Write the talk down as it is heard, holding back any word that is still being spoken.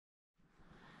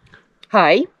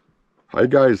Hi. Hi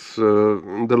guys,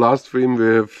 in the last stream we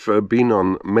have been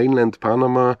on mainland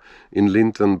Panama in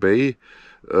Linton Bay,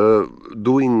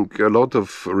 doing a lot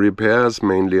of repairs,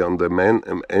 mainly on the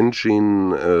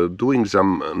engine, doing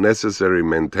some necessary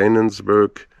maintenance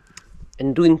work.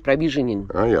 And doing provisioning.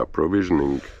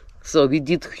 Provisioning. So we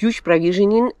did huge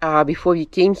provisioning before we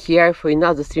came here for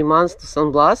another 3 months to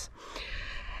San Blas.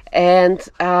 And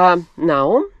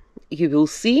now you will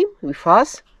see with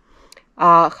us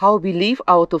how we live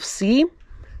out of sea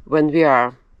when we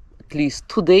are at least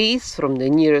 2 days from the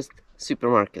nearest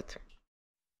supermarket.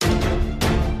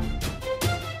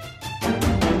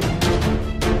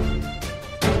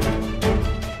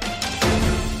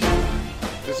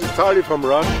 This is Tali from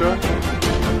Russia.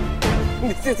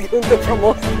 This is Linton from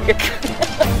Austria.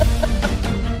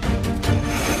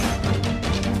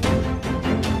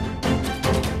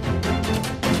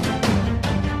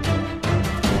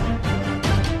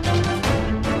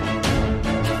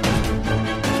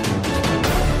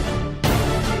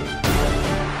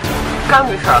 Come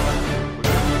with us.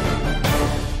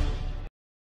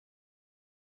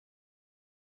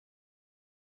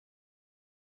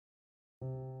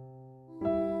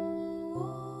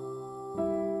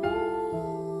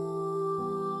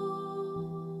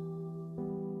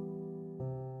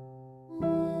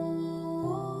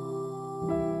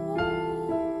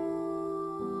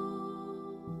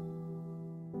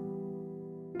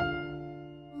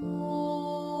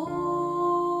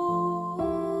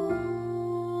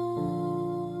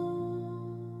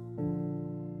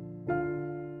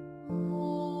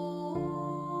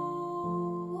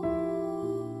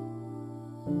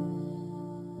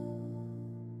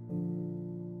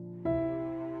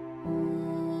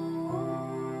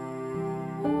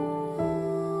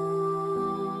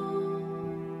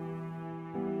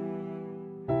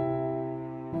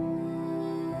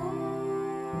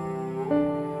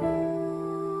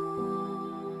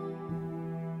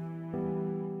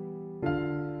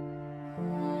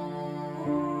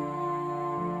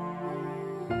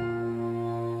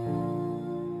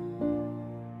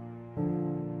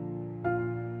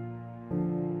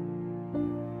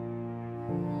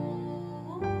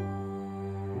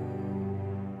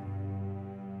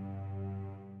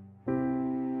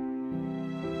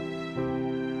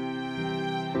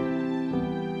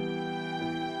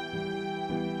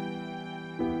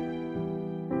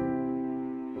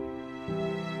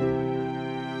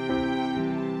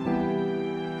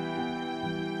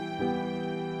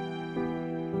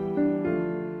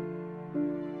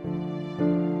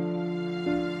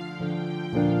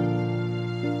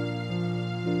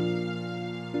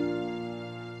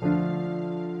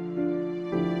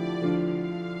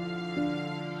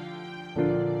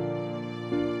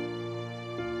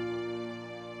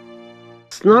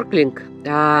 Snorkeling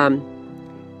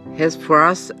has for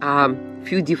us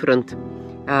few different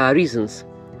reasons.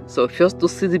 So first, to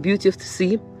see the beauty of the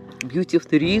sea, beauty of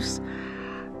the reefs.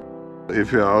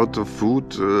 If you're out of food,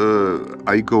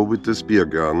 I go with the spear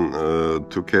gun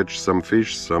to catch some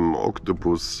fish, some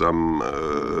octopus, some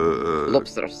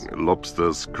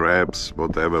lobsters, crabs,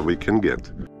 whatever we can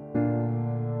get.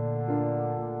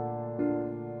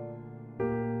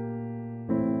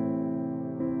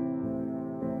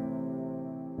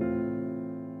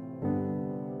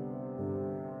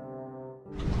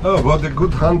 Oh, what a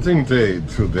good hunting day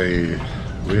today.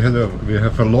 We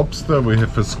have a lobster, we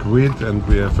have a squid, and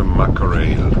we have a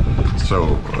mackerel.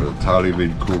 So Tali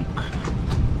will cook.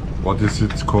 What is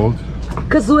it called?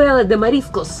 Cazuela de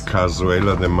mariscos.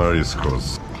 Cazuela de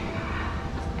mariscos.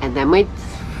 And I made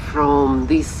from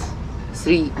these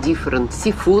 3 different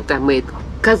seafood. I made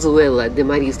Cazuela de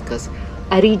mariscos,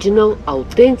 original,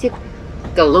 authentic,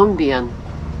 Colombian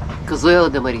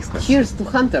Cazuela de mariscos. Cheers to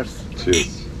hunters.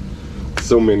 Cheers.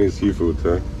 So many seafood,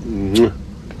 huh?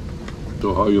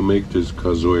 So how you make this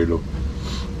cazuela?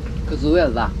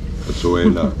 Cazuela.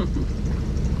 Cazuela.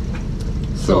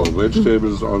 So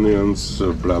vegetables, onions,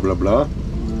 blah blah blah.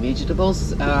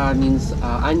 Vegetables means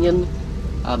onion,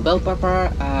 bell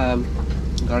pepper,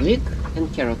 garlic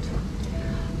and carrot.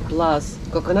 Plus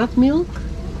coconut milk,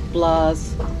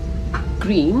 plus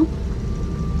cream.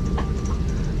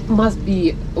 Must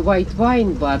be white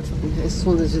wine, but as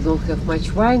soon as you don't have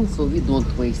much wine, so we don't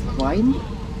waste wine.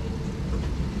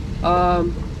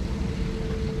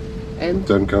 And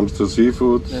then comes the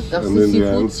seafood, and in the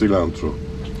end cilantro.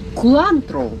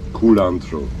 Culantro.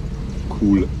 Culantro.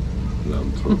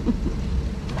 Culantro.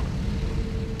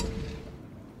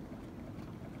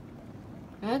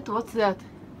 And what's that?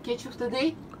 Catch of the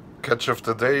day? Catch of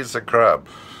the day is a crab.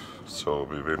 So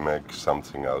we will make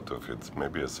something out of it.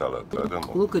 Maybe a salad, I don't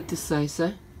know. Look at the size,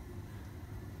 eh?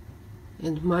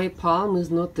 And my palm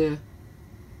is not a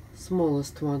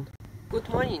smallest one. Good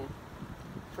morning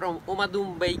from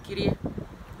Umadum bakery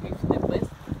with the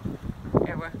best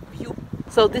ever view.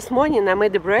 So this morning I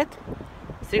made the bread,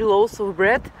 3 loaves of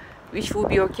bread, which will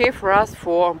be okay for us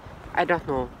for, I don't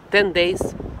know, 10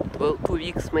 days, 2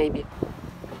 weeks maybe.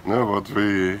 Now what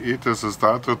we eat as a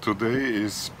starter today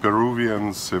is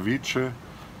Peruvian ceviche.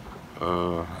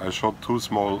 I shot 2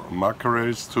 small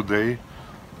mackerels today.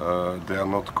 They are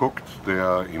not cooked, they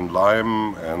are in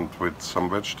lime and with some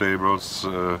vegetables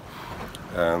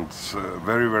and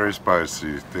very, very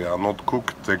spicy. They are not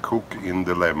cooked, they cook in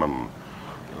the lemon.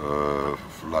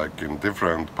 Like in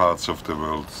different parts of the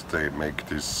world they make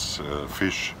this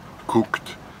fish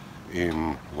cooked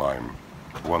in lime.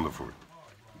 Wonderful.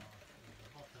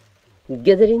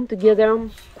 Gathering together,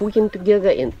 cooking together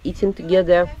and eating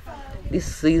together.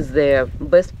 This is the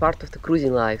best part of the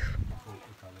cruising life.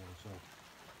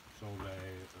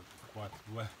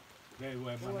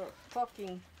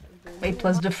 It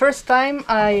was the first time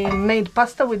I made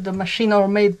pasta with the machine, or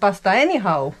made pasta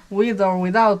anyhow, with or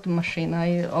without machine.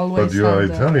 I always. But you are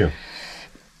Italian.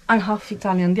 I'm half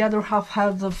Italian. The other half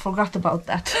had forgot about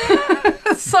that.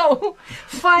 So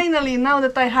finally, now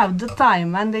that I have the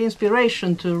time and the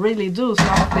inspiration to really do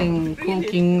something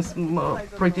cooking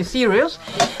pretty serious,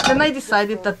 then I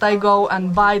decided that I go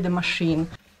and buy the machine.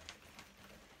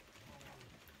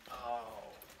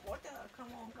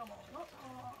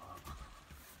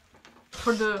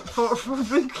 For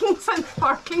drinking some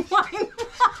sparkling wine.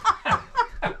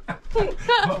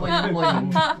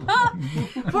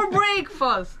 For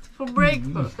breakfast. For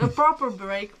breakfast. A proper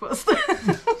breakfast.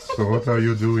 So what are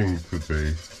you doing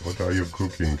today? What are you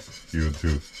cooking, you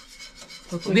two?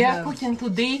 We are cooking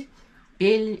today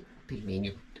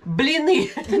пельмени. Блины.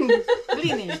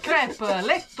 Blini, crepe,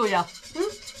 lettuja.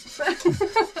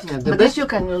 The But you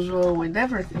can use with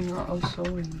everything also.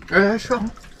 Sure.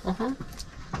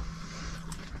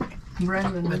 Bread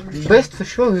and everything. Best for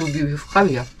sure will be with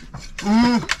caviar.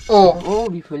 Or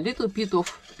with a little bit of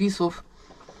piece of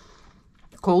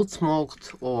cold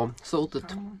smoked or salted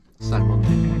salmon.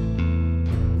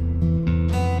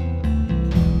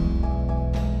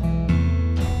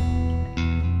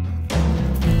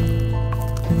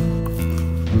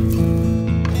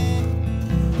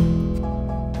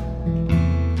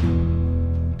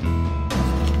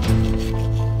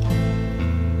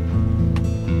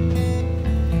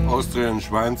 Austrian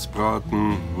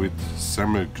Schweinsbraten with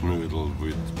Semmelknödel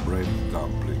with bread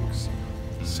dumplings.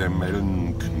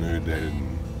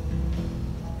 Semmelnknödeln.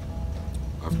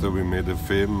 After we made a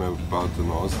film about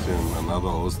another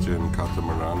Austrian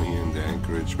catamaran here in the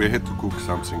anchorage, we had to cook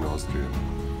something Austrian,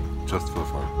 just for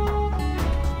fun.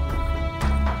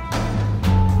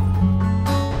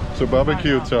 So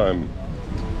barbecue time.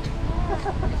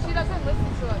 She doesn't listen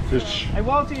to us. Fish. Hey,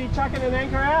 Walter, you chucking an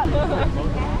anchor out?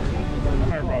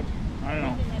 I don't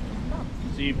know.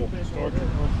 It's evil. It's torture.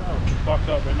 It's fucked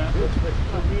up, isn't it?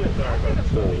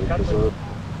 No, you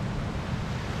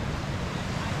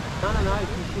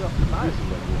can shoot off the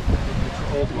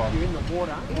boat. You're in the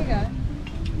water. Here you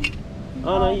go.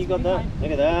 Oh no, you got that.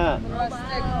 Look at that.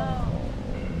 Rustic.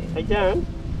 Hey Darren,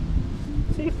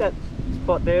 see if that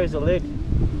spot there is a lid.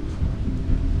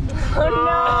 Oh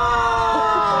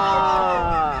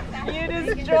no! You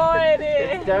destroyed it.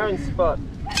 It's Darren's spot.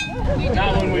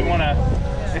 Not when we want to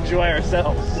enjoy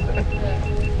ourselves.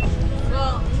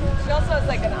 Well, she also has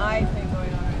like an eye thing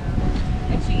going on right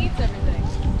now. And she eats everything.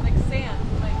 Like sand.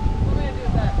 Like, what am I gonna do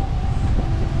with that?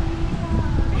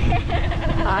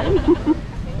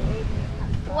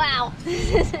 Wow.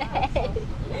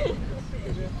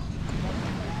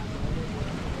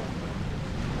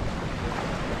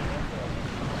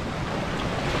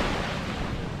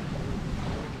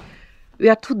 We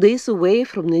are 2 days away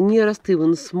from the nearest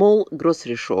even small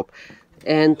grocery shop,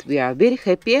 and we are very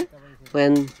happy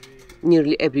when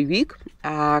nearly every week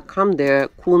come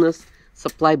the Kuna's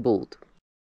supply boat.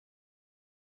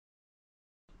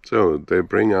 So they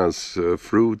bring us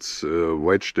fruits,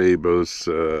 vegetables,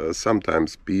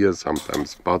 sometimes beer,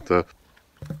 sometimes butter.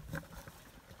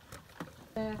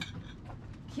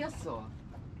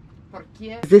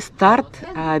 They start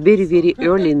very, very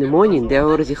early in the morning. They are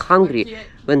already hungry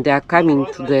when they are coming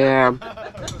to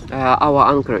our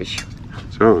anchorage.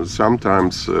 So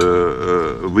sometimes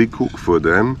we cook for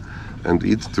them and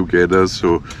eat together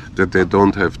so that they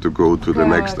don't have to go to the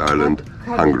next island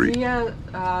hungry.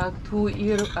 To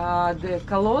the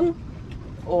Colon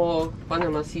or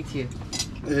Panama City?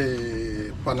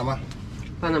 Panama.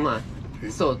 Panama.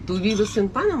 So, ¿tú vives en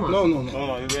Panama? No.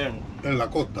 No, ahí vemos. En la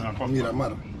costa,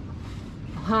 Miramar.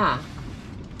 Ajá.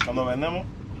 Cuando vendemos,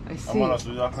 I see. vamos a la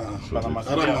ciudad. Ah, sí. Panama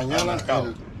City, Ahora al mañana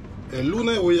mercado. El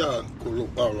lunes voy a con los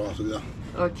Pablos a ciudad.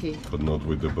 Okay. But not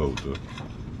with the boat.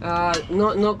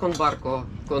 No con barco.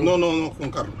 Con, No, con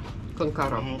carro. Con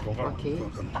carro. Con carro. Okay. Con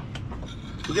carro.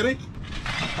 ¿Tú quieres?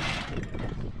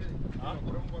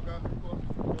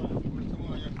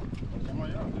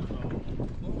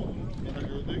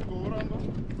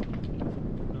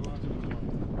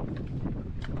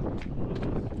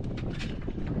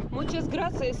 Muchas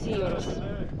gracias, señores.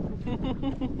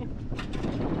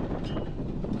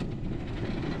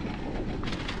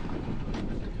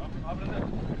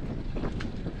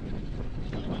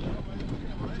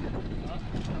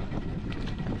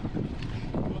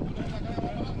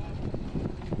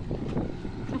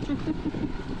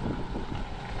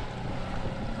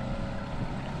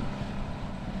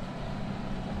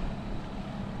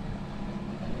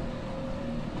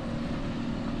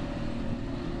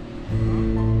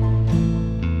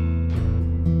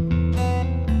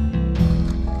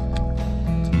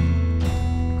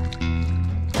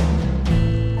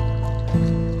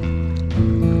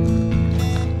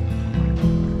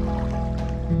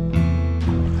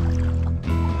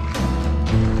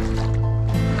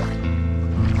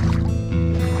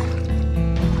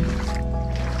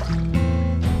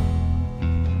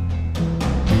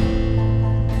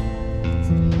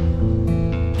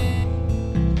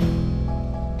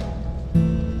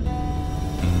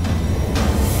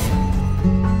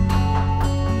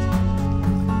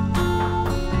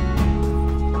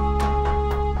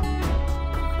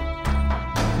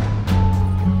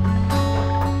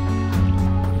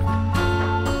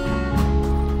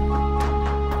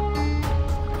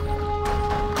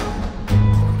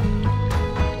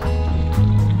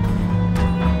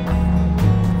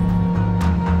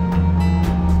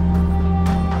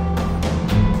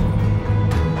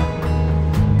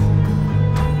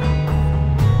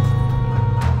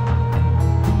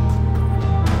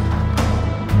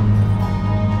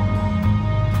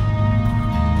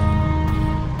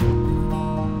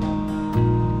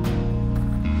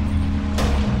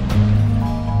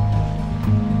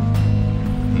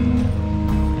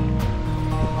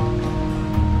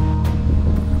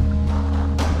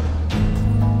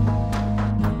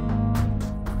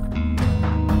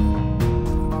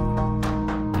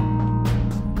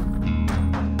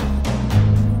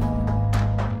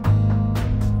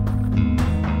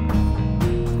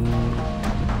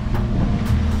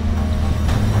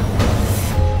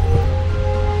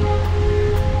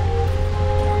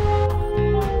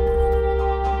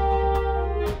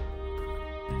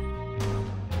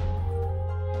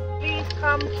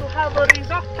 Come to have a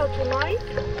risotto tonight.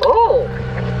 Oh.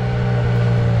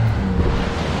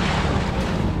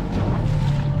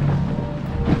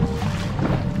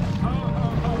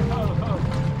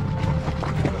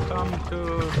 Come to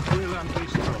grill and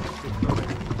bistro.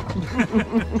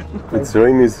 It's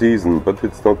rainy season, but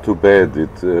it's not too bad.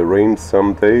 It rains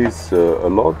some days a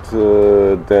lot,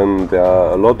 then there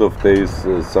are a lot of days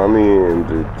sunny, and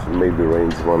it maybe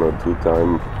rains 1 or 2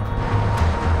 times.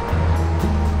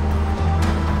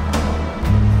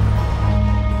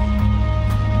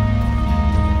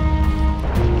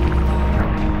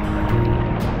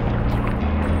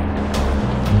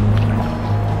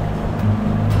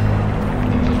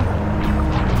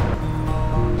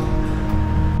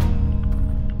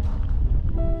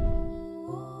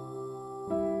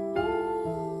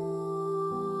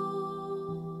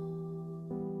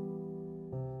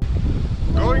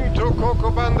 Going to Coco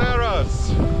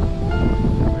Banderas.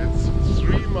 It's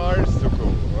 3 miles to go,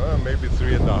 maybe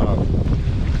 3.5.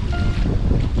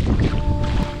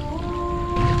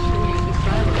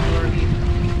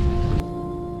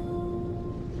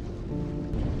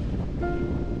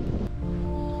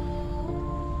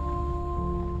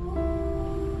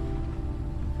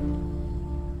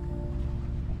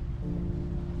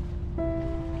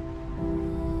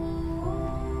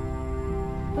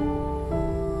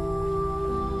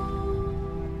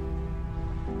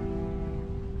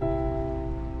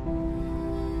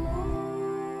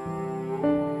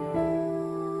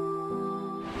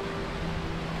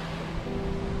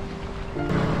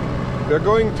 We're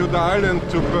going to the island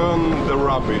to burn the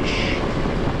rubbish.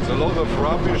 It's a lot of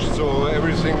rubbish, so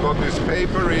everything what is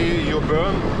papery you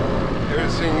burn,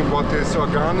 everything what is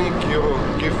organic you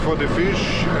give for the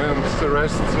fish, and the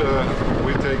rest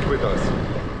we take with us.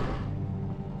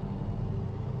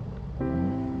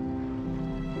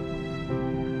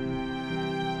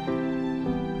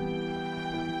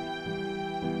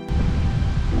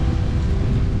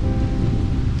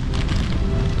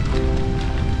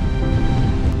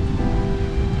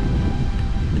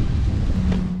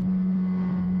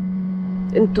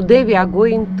 And today we are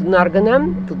going to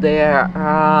Narganam, to the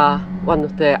one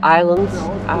of the islands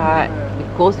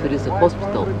because there is a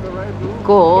hospital.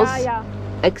 Because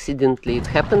accidentally it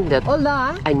happened that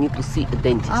Hola. I need to see a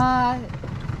dentist.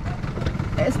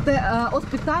 Este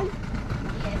hospital?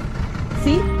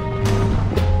 Sí.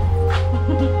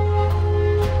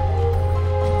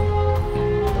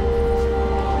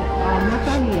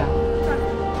 Natalia.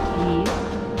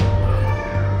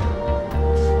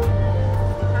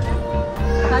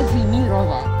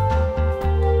 Kazimierova.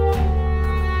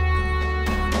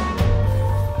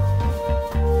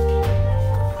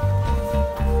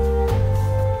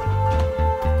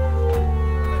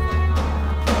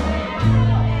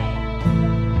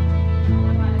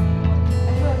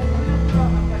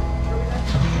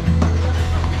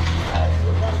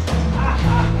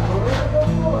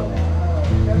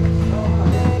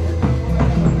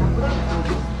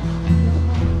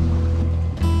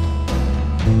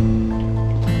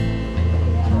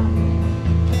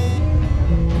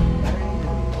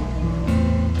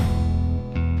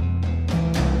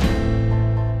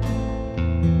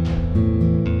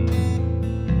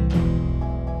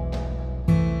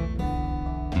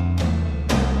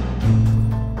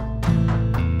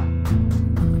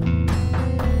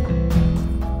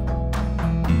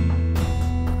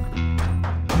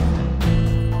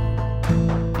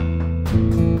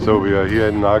 So we are here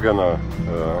in Nagana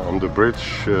on the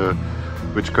bridge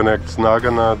which connects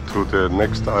Nagana to the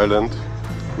next island,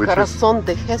 which Corazón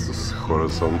de Jesus. is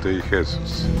Corazón de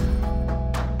Jesus.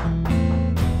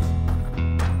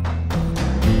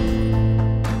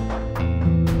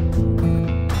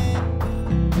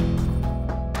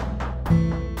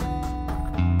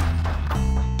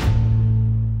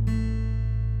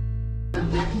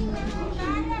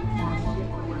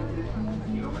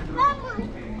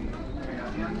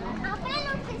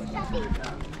 Apenas pescadito.